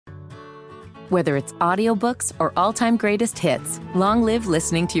Whether it's audiobooks or all-time greatest hits, long live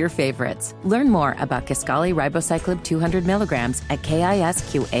listening to your favorites. Learn more about Kisqali Ribociclib 200 milligrams at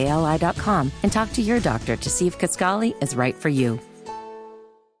KISQALI.com and talk to your doctor to see if Kisqali is right for you.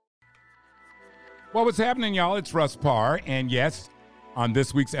 Well, what's happening, y'all? It's Russ Parr, and yes, on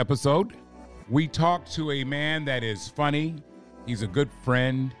this week's episode, we talk to a man that is funny. He's a good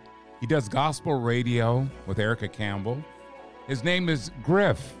friend. He does gospel radio with Erica Campbell. His name is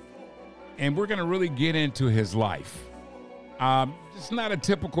Griff, and we're going to really get into his life. It's not a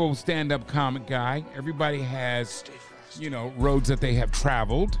typical stand-up comic guy. Everybody has, roads that they have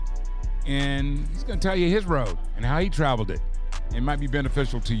traveled, and he's going to tell you his road and how he traveled it. It might be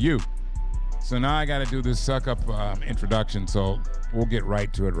beneficial to you. So now I got to do this suck-up introduction, so we'll get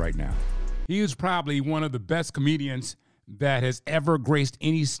right to it right now. He is probably one of the best comedians that has ever graced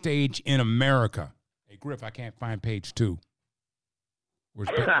any stage in America. Hey, Griff, I can't find page 2. Where's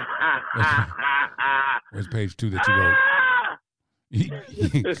page 2 that you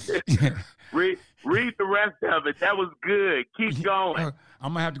wrote? Read the rest of it. That was good. Keep going. I'm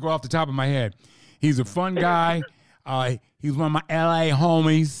going to have to go off the top of my head. He's a fun guy. He's one of my L.A.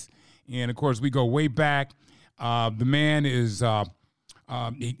 homies. And, of course, we go way back. The man is,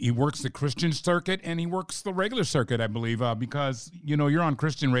 he works the Christian circuit and he works the regular circuit, I believe, because, you're on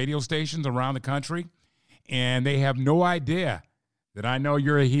Christian radio stations around the country and they have no idea that I know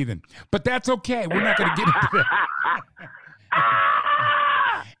you're a heathen. But that's okay. We're not going to get into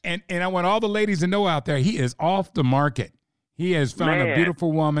that. And I want all the ladies to know out there, he is off the market. He has found a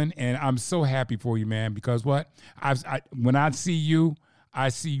beautiful woman, and I'm so happy for you, man, because what? When I see you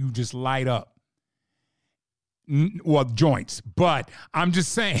just light up. Well, joints, but I'm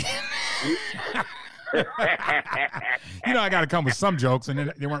just saying. I got to come with some jokes,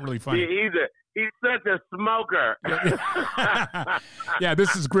 and they weren't really funny. He's such a smoker. Yeah,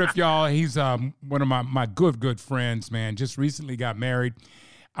 this is Griff, y'all. He's one of my good friends, man. Just recently got married.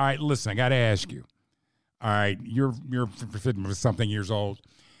 All right, listen, I got to ask you. All right, you're something years old.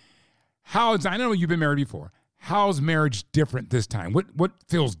 I know you've been married before. How's marriage different this time? What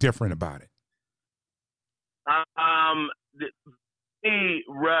feels different about it? Hey,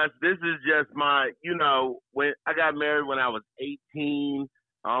 Russ, this is just when I got married when I was 18,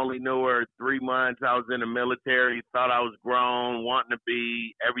 I only knew her 3 months. I was in the military, thought I was grown, wanting to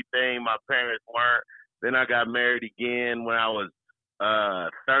be everything my parents weren't. Then I got married again when I was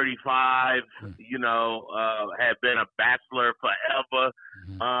 35, had been a bachelor forever.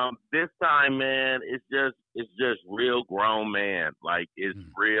 Mm-hmm. This time, man, it's just real grown man. Like, it's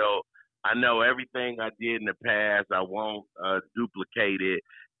real. I know everything I did in the past. I won't duplicate it.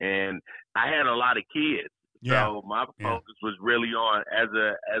 And I had a lot of kids. Yeah. So my focus was really on, as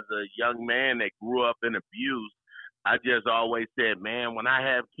a young man that grew up in abuse, I just always said, man, when I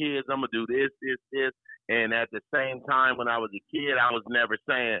have kids, I'm going to do this. And at the same time, when I was a kid, I was never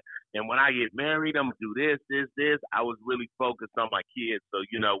saying, and when I get married, I'm going to do this. I was really focused on my kids. So,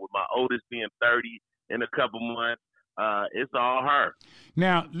 with my oldest being 30 in a couple months, it's all her.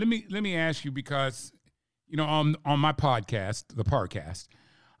 Now, let me ask you, because, on my podcast, the Parcast,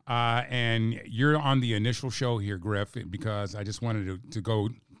 and you're on the initial show here, Griff, because I just wanted to go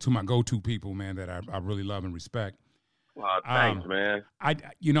to my go-to people, man, that I really love and respect. Well, thanks, man. I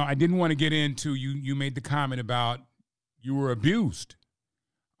didn't want to get into, you made the comment about you were abused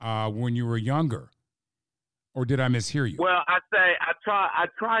when you were younger. Or did I mishear you? Well, I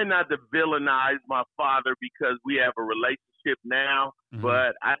try not to villainize my father because we have a relationship now,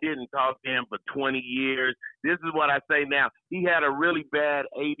 but I didn't talk to him for 20 years. This is what I say now. He had a really bad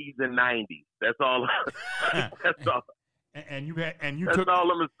 80s and 90s. That's all. That's all. And you took all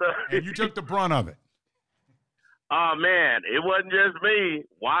I'm saying. And you took the brunt of it. Oh man, it wasn't just me.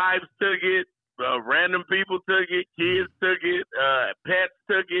 Wives took it. Random people took it. Kids took it. Pets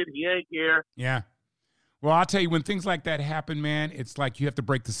took it. He ain't care. Yeah. Well, I'll tell you, when things like that happen, man, it's like you have to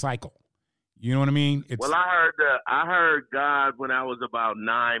break the cycle. You know what I mean? Well, I heard God when I was about 9,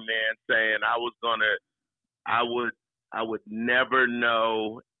 man, saying I would never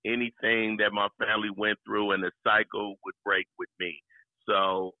know anything that my family went through, and the cycle would break with me.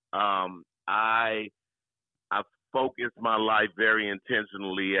 So I focused my life very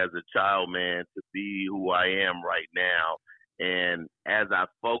intentionally as a child, man, to be who I am right now. And as I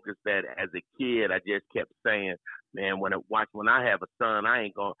focused that as a kid, I just kept saying, man, when I have a son,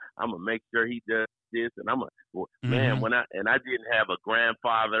 I'm going to make sure he does this. And man, I didn't have a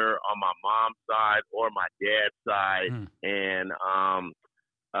grandfather on my mom's side or my dad's side. And,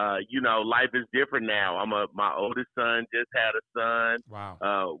 life is different now. My oldest son just had a son. Wow.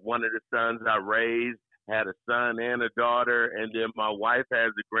 One of the sons I raised had a son and a daughter, and then my wife has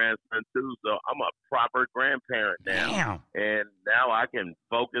a grandson too. So I'm a proper grandparent now. Damn. And now I can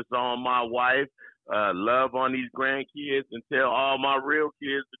focus on my wife, love on these grandkids, and tell all my real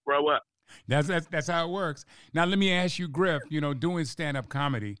kids to grow up. That's how it works. Now, let me ask you, Griff, doing stand-up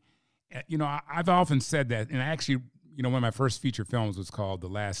comedy, I've often said that, and actually, one of my first feature films was called The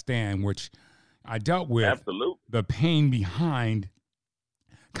Last Stand, which I dealt with the pain behind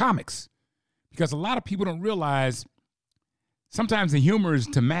comics. Because a lot of people don't realize sometimes the humor is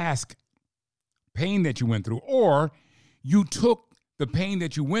to mask pain that you went through, or you took the pain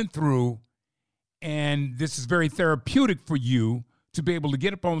that you went through, and this is very therapeutic for you to be able to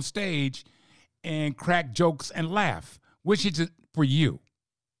get up on stage and crack jokes and laugh. Which is it for you?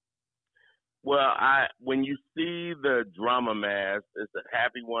 Well, when you see the drama mask, it's a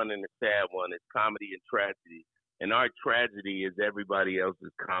happy one and a sad one. It's comedy and tragedy. And our tragedy is everybody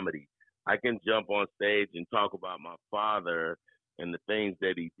else's comedy. I can jump on stage and talk about my father and the things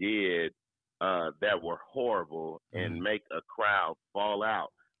that he did that were horrible and make a crowd fall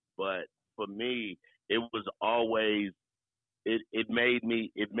out. But for me, it was always, it made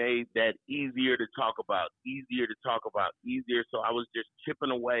that easier to talk about. So I was just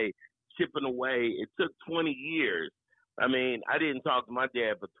chipping away. It took 20 years. I mean, I didn't talk to my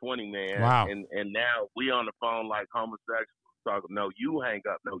dad for 20, man. Wow. And now we on the phone like homosexuals talking. No, you hang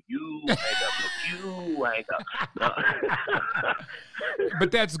up. No, you hang up. No, you hang up. No. But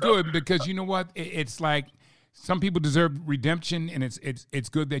that's good because you know what? It's like some people deserve redemption, and it's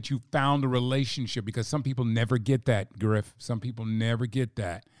good that you found a relationship because some people never get that, Griff. Some people never get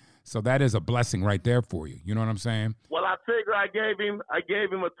that. So that is a blessing right there for you. You know what I'm saying? Well, I figure I gave him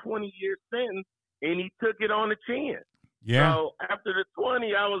a 20-year sentence, and he took it on the chin. Yeah. So after the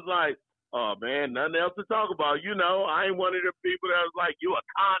 20, I was like, oh, man, nothing else to talk about. I ain't one of the people that was like, you a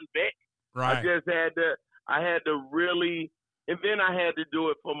convict. Right. I just had to really, and then I had to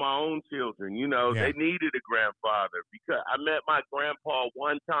do it for my own children. They needed a grandfather because I met my grandpa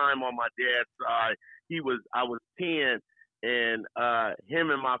one time on my dad's side. I was 10. And him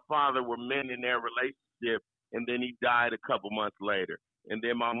and my father were mending their relationship, and then he died a couple months later. And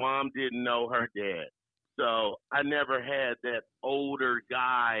then my mom didn't know her dad. So I never had that older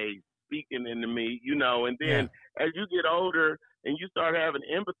guy speaking into me, and then as you get older and you start having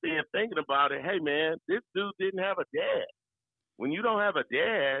empathy and thinking about it, hey, man, this dude didn't have a dad. When you don't have a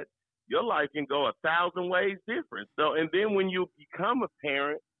dad, your life can go 1,000 ways different. So, and then when you become a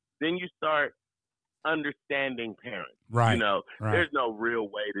parent, then you start understanding parents. Right. Right. There's no real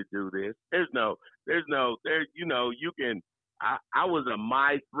way to do this. You can, I was a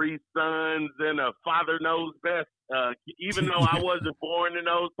my three sons and a father knows best. Even though I wasn't born in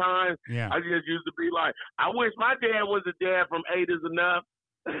those times, I just used to be like, I wish my dad was a dad from 8 is enough.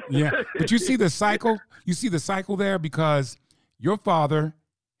 Yeah. But you see the cycle? You see the cycle there because your father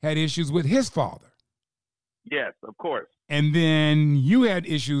had issues with his father. Yes, of course. And then you had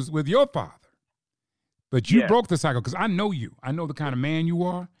issues with your father. But you broke the cycle because I know you. I know the kind of man you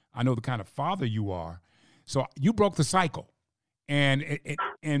are. I know the kind of father you are. So you broke the cycle. And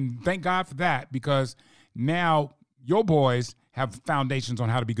thank God for that because now your boys have foundations on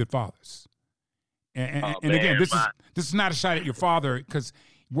how to be good fathers. And again, this is not a shot at your father because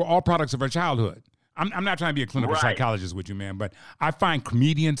we're all products of our childhood. I'm not trying to be a clinical psychologist with you, man, but I find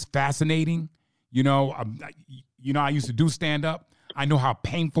comedians fascinating. I used to do stand-up. I know how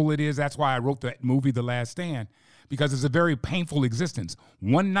painful it is. That's why I wrote that movie, The Last Stand, because it's a very painful existence.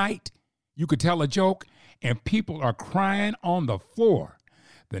 One night, you could tell a joke, and people are crying on the floor.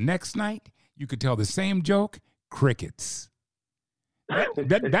 The next night, you could tell the same joke, crickets.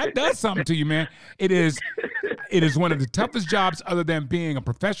 That does something to you, man. It is one of the toughest jobs other than being a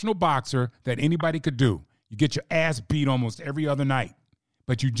professional boxer that anybody could do. You get your ass beat almost every other night,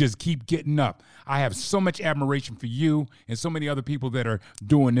 but you just keep getting up. I have so much admiration for you and so many other people that are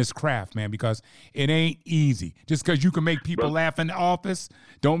doing this craft, man, because it ain't easy. Just because you can make people laugh in the office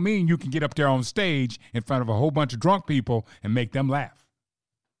don't mean you can get up there on stage in front of a whole bunch of drunk people and make them laugh.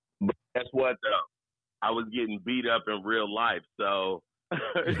 But guess what, though? I was getting beat up in real life, so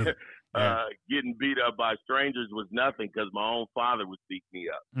getting beat up by strangers was nothing because my own father would beat me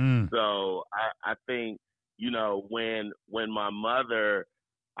up. So I think, when my mother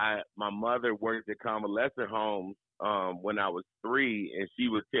worked at convalescent homes when I was 3, and she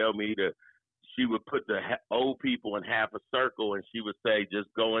would tell me she would put the old people in half a circle, and she would say,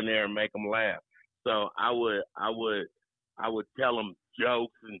 just go in there and make them laugh. So I would tell them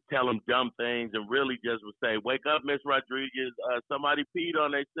jokes and tell them dumb things, and really just would say, wake up, Miss Rodriguez, somebody peed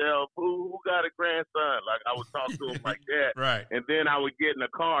on themselves. Who got a grandson? Like I would talk to them like that. Right. And then I would get in the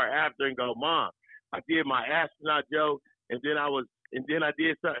car after and go, Mom, I did my astronaut joke, and then I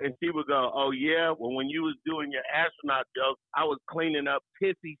did something, and she would go, "Oh yeah, well when you was doing your astronaut joke, I was cleaning up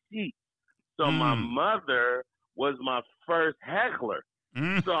pissy sheets." So my mother was my first heckler.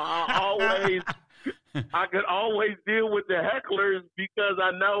 So I could always deal with the hecklers because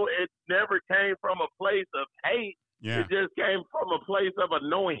I know it never came from a place of hate. Yeah. It just came from a place of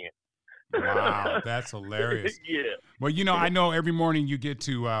annoyance. Wow, that's hilarious. Yeah. Well, I know every morning you get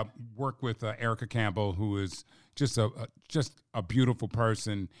to work with Erica Campbell, who is just a beautiful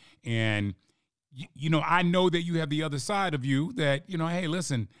person. And, I know that you have the other side of you that, hey,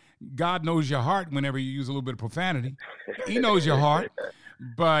 listen, God knows your heart whenever you use a little bit of profanity. He knows your heart.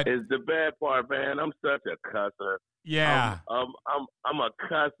 But it's the bad part, man. I'm such a cusser. Yeah. I'm a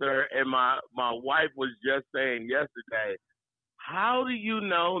cusser, and my wife was just saying yesterday, how do you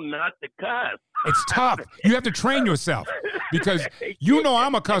know not to cuss? It's tough. You have to train yourself because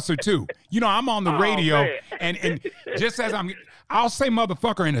I'm a cusser too. I'm on the radio and just as I'll say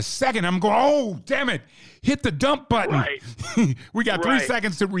motherfucker in a second. I'm going, oh, damn it. Hit the dump button. Right. We got 3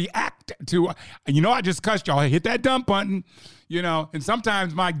 seconds to react to, I just cussed y'all. Hit that dump button, and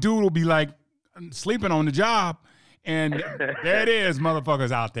sometimes my dude will be like sleeping on the job. And there it is,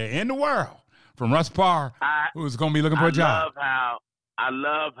 motherfuckers out there in the world. From Russ Parr, who's going to be looking for a job. I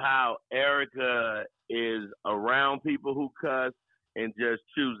love how Erica is around people who cuss and just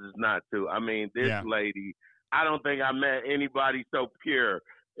chooses not to. I mean, this lady, I don't think I met anybody so pure.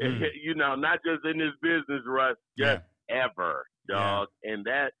 Not just in this business, Russ, just ever, dog.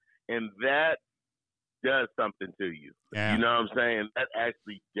 Yeah. And that does something to you. Yeah. You know what I'm saying? That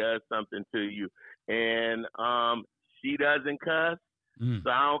actually does something to you. And she doesn't cuss.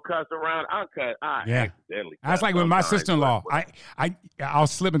 So I don't cuss around. I accidentally cuss. That's like with my sister-in-law. I'll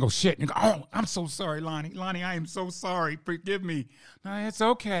slip and go, shit. And go, oh, I'm so sorry, Lonnie. Lonnie, I am so sorry. Forgive me. No, it's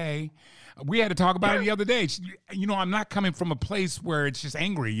okay. We had to talk about it the other day. I'm not coming from a place where it's just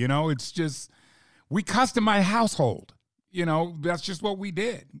angry. It's just, we cussed in my household. That's just what we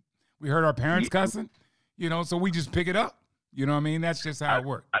did. We heard our parents cussing, so we just pick it up. You know what I mean? That's just how it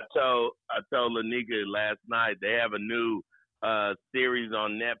works. I told Lanika last night they have a new series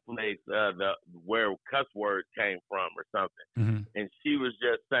on Netflix, where cuss words came from or something. Mm-hmm. And she was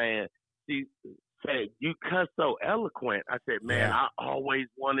just saying, she said, you cuss so eloquent. I said, man, I always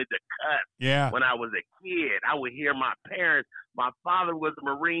wanted to cuss. Yeah. When I was a kid, I would hear my parents. My father was a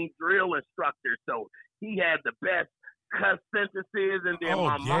Marine drill instructor, so he had the best cuss sentences. And then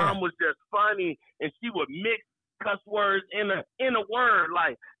my mom was just funny, and she would mix cuss words in a word.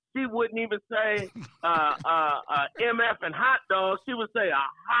 Like, she wouldn't even say MF and hot dog. She would say a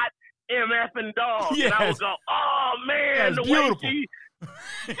hot MF and dog. Yes. And I would go, oh, man, the beautiful. Way she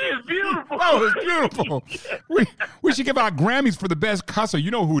is beautiful. That was beautiful. We should give out Grammys for the best cusser. You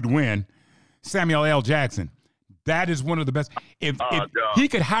know who would win? Samuel L. Jackson. That is one of the best. If he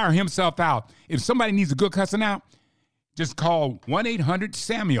could hire himself out, if somebody needs a good cussing out, just call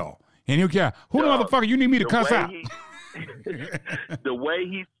 1-800-SAMUEL. And he'll care. Who the motherfucker you need me to cuss out? The way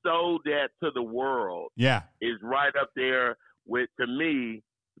he sold that to the world is right up there with, to me,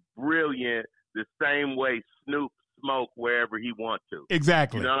 brilliant, the same way Snoop smoked wherever he wants to.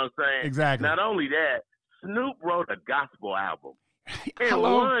 Exactly. You know what I'm saying? Exactly. Not only that, Snoop wrote a gospel album and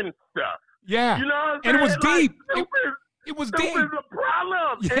won stuff. Yeah. You know what I'm saying? And it was deep. Like, it was Snoop deep. Is a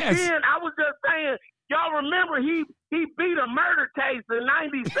problem. Yes. And then I was just saying, y'all remember he beat a murder case in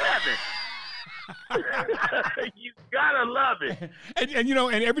 97. You gotta love it.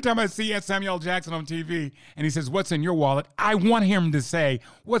 And every time I see Samuel Jackson on TV and he says, what's in your wallet? I want him to say,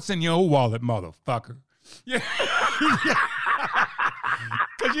 what's in your wallet, motherfucker? Yeah.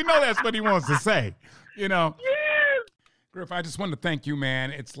 Because that's what he wants to say, Yes. Griff, I just wanted to thank you,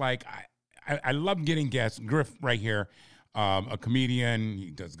 man. It's like, I love getting guests. Griff right here, a comedian.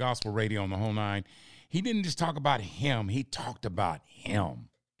 He does gospel radio on the whole nine. He didn't just talk about him. He talked about him.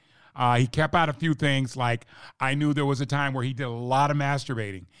 He kept out a few things, like I knew there was a time where he did a lot of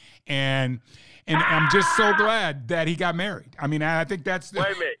masturbating, and I'm just so glad that he got married. I mean, I think that's Wait a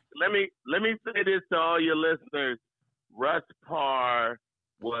minute. Let me say this to all your listeners. Russ Parr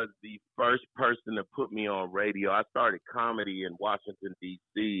was the first person to put me on radio. I started comedy in Washington,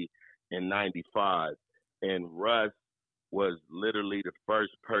 D.C. in 95, and Russ was literally the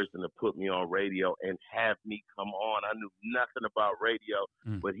first person to put me on radio and have me come on. I knew nothing about radio,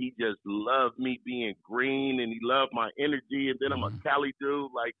 but he just loved me being green, and he loved my energy. And then I'm a Cali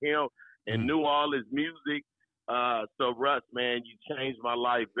dude like him and knew all his music. So Russ, man, you changed my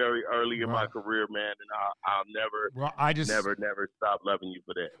life very early in my career, man, and I'll never stop loving you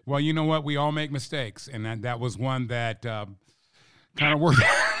for that. Well, you know what? We all make mistakes, and that was one that kind of worked.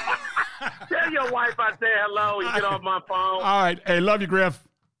 Tell your wife I say hello and get off my phone. All right. Hey, love you, Griff.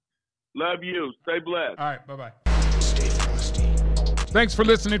 Love you. Stay blessed. All right. Bye-bye. Thanks for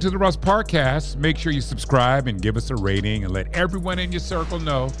listening to the Russ Parcast. Make sure you subscribe and give us a rating and let everyone in your circle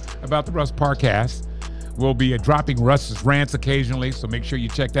know about the Russ Parcast. We'll be dropping Russ's rants occasionally, so make sure you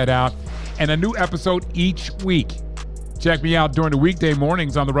check that out. And a new episode each week. Check me out during the weekday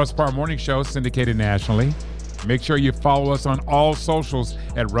mornings on the Russ Parr Morning Show, syndicated nationally. Make sure you follow us on all socials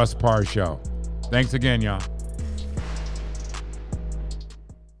at Russ Parr Show. Thanks again, y'all.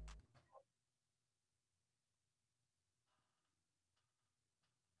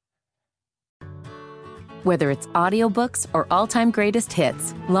 Whether it's audiobooks or all-time greatest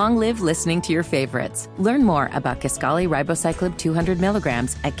hits, long live listening to your favorites. Learn more about Kisqali Ribociclib 200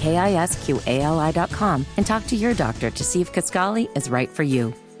 milligrams at KISQALI.com and talk to your doctor to see if Kisqali is right for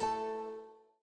you.